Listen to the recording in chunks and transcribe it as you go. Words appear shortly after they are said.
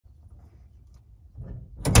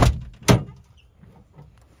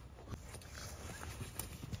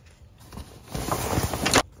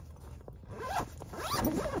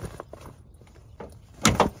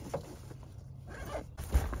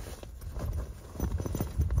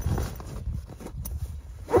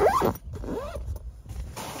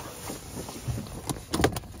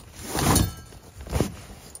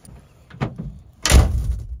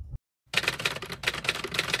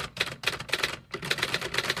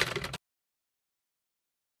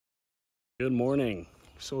Good morning.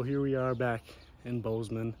 So here we are back in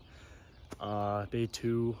Bozeman. Day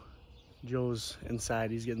 2. Joe's inside.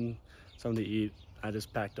 He's getting something to eat. I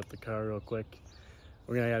just packed up the car real quick.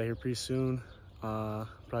 We're gonna get out of here pretty soon.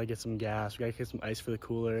 Probably get some gas. We gotta get some ice for the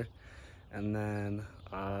cooler. And then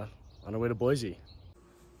on our way to Boise.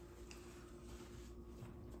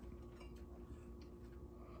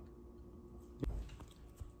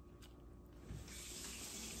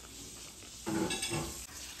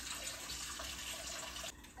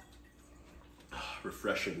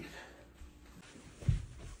 Refreshing. Do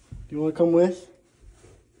you want to come with?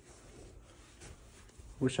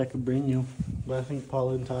 Wish I could bring you, but I think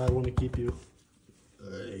Paula and Todd want to keep you.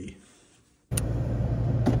 Hey.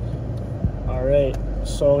 All right,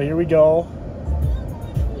 so here we go.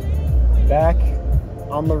 Back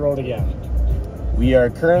on the road again. We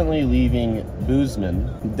are currently leaving Bozeman.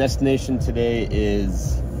 The destination today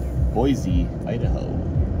is Boise, Idaho.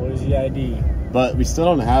 Boise ID. But we still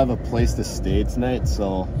don't have a place to stay tonight,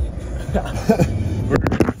 so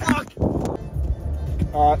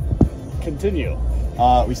Continue.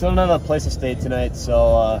 We still don't have a place to stay tonight,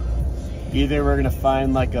 so either we're gonna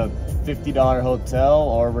find like a $50 hotel,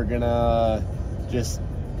 or we're gonna just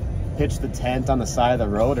pitch the tent on the side of the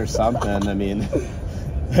road or something. I mean,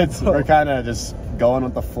 we're kind of just going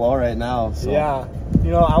with the flow right now. So. Yeah,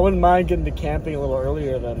 you know, I wouldn't mind getting to camping a little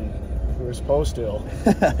earlier than we were supposed to. All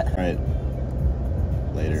right.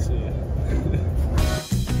 Later. See ya.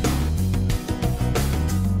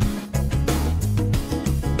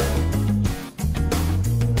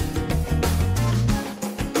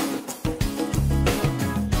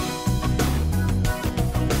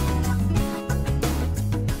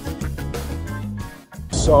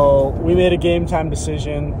 So we made a game time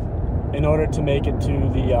decision in order to make it to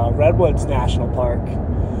the Redwoods National Park.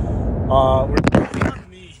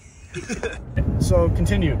 So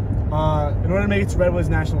continue. In order to make it to Redwoods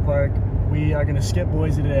National Park, we are gonna skip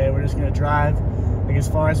Boise today. We're just gonna drive like as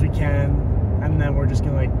far as we can, and then we're just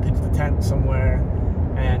gonna like pitch the tent somewhere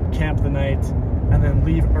and camp the night, and then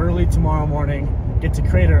leave early tomorrow morning. Get to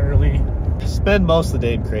Crater early. Spend most of the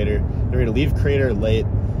day in Crater. We're gonna leave Crater late,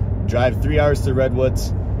 drive 3 hours to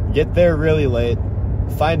Redwoods, get there really late,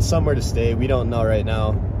 find somewhere to stay. We don't know right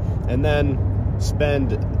now, and then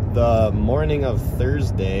spend the morning of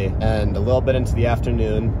Thursday and a little bit into the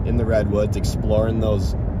afternoon in the Redwoods exploring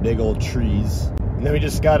those big old trees. And then we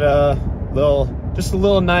just got a little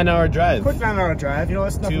 9-hour drive. Quick 9-hour drive, you know,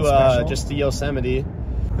 it's nothing to special. just to Yosemite.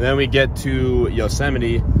 And then we get to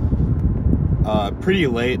Yosemite pretty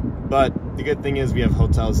late, but the good thing is we have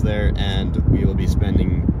hotels there, and we will be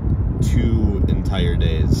spending 2 entire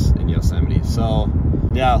days in Yosemite. So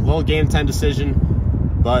yeah, little game time decision.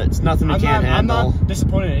 But it's nothing we can't handle. I'm not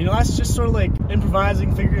disappointed. You know, that's just sort of like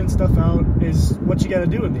improvising, figuring stuff out is what you got to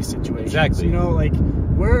do in these situations. Exactly. You know, like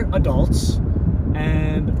we're adults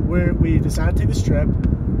and we decided to take this trip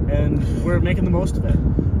and we're making the most of it.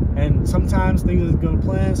 And sometimes things are going to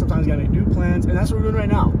plan, sometimes you got to make new plans, and that's what we're doing right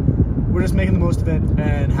now. We're just making the most of it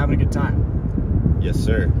and having a good time. Yes,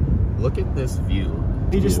 sir. Look at this view.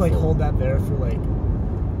 You just like hold that there for like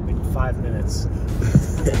 5 minutes.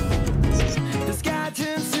 The sky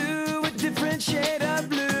turns to a different shade of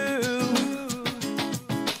blue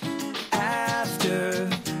after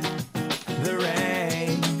the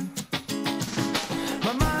rain.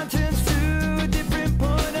 My mind turns to a different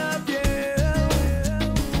point of view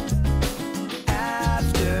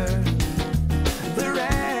after the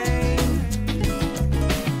rain.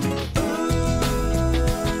 Ooh,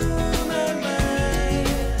 my mind.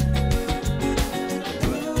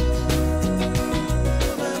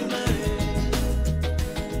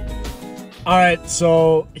 All right,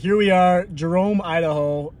 so here we are, Jerome,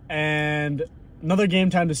 Idaho, and another game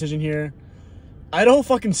time decision here. Idaho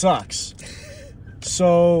fucking sucks.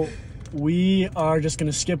 So we are just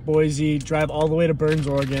gonna skip Boise, drive all the way to Burns,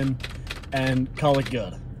 Oregon, and call it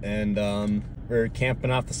good. And we're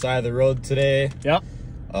camping off the side of the road today. Yep.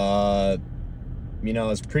 You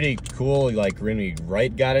know, it's pretty cool. Like when we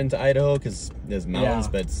got into Idaho, because there's mountains,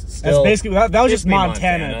 Yeah. but it's still That's basically that was just basically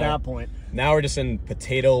Montana at that point. Now we're just in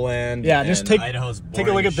potato land. Yeah, just take Idaho's a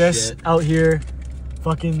look at this shit. out here.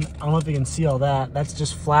 Fucking, I don't know if you can see all that. That's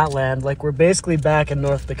just flat land. Like we're basically back in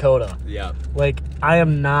North Dakota. Yeah. Like I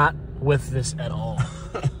am not with this at all.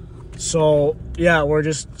 So yeah, we're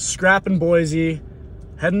just scrapping Boise,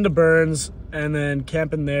 heading to Burns, and then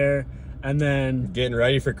camping there, and then Getting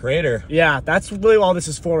ready for Crater. yeah, that's really all this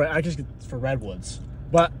is for. Right? I just it's for Redwoods,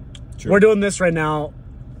 but True. we're doing this right now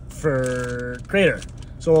for Crater.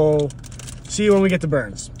 So see you when we get to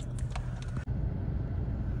Burns.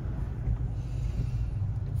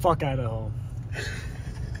 Fuck Idaho.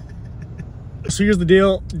 So here's the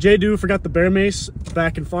deal. J-Do forgot the bear mace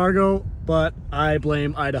back in Fargo, but I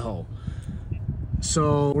blame Idaho.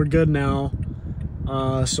 So we're good now.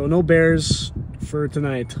 So no bears for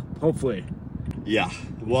tonight, hopefully. Yeah,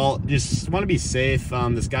 well, just want to be safe.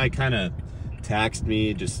 This guy kind of taxed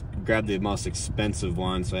me, just grabbed the most expensive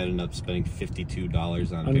one, so I ended up spending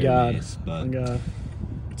 $52 on a bear mace. But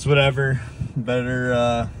it's whatever.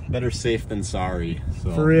 Better safe than sorry.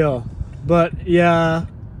 So. For real. But yeah,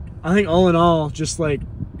 I think all in all, just like,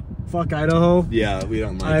 fuck Idaho. Yeah, we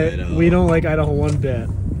don't like Idaho. We don't like Idaho one bit.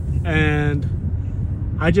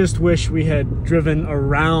 And I just wish we had driven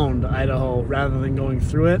around Idaho rather than going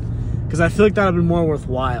through it, because I feel like that would have been more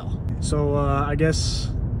worthwhile. So I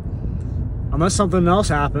guess, unless something else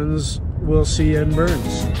happens, we'll see you in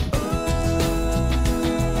Burns.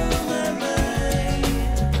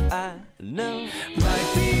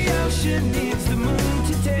 Like the ocean needs the moon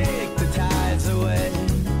to take the tides away.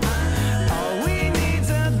 All we need's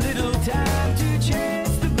a little time to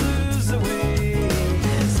chase the blues away.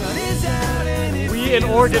 Sun is out and We in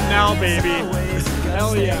Oregon now, baby.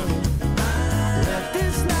 Hell yeah.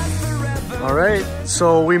 All right,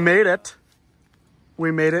 so we made it.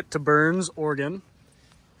 We made it to Burns, Oregon.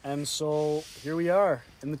 And so here we are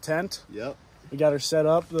in the tent. Yep. We got her set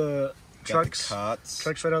up. The trucks, cots.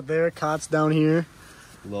 Trucks right out there. Cots down here.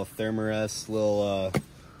 A little thermarest, little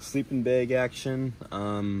sleeping bag action.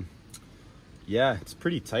 Yeah, it's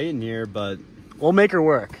pretty tight in here, but we'll make her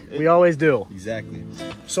work. We always do. Exactly.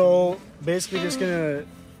 So basically, just gonna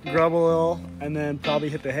grub a little and then probably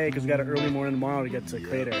hit the hay because we got an early morning tomorrow to get to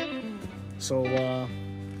Crater. So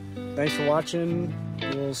thanks for watching.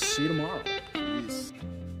 We'll see you tomorrow. Peace.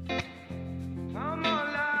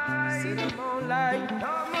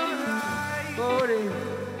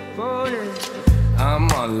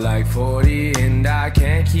 I'm on like 40 and I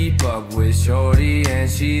can't keep up with shorty, and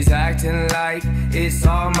she's acting like it's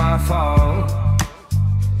all my fault.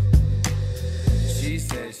 She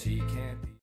says she can't.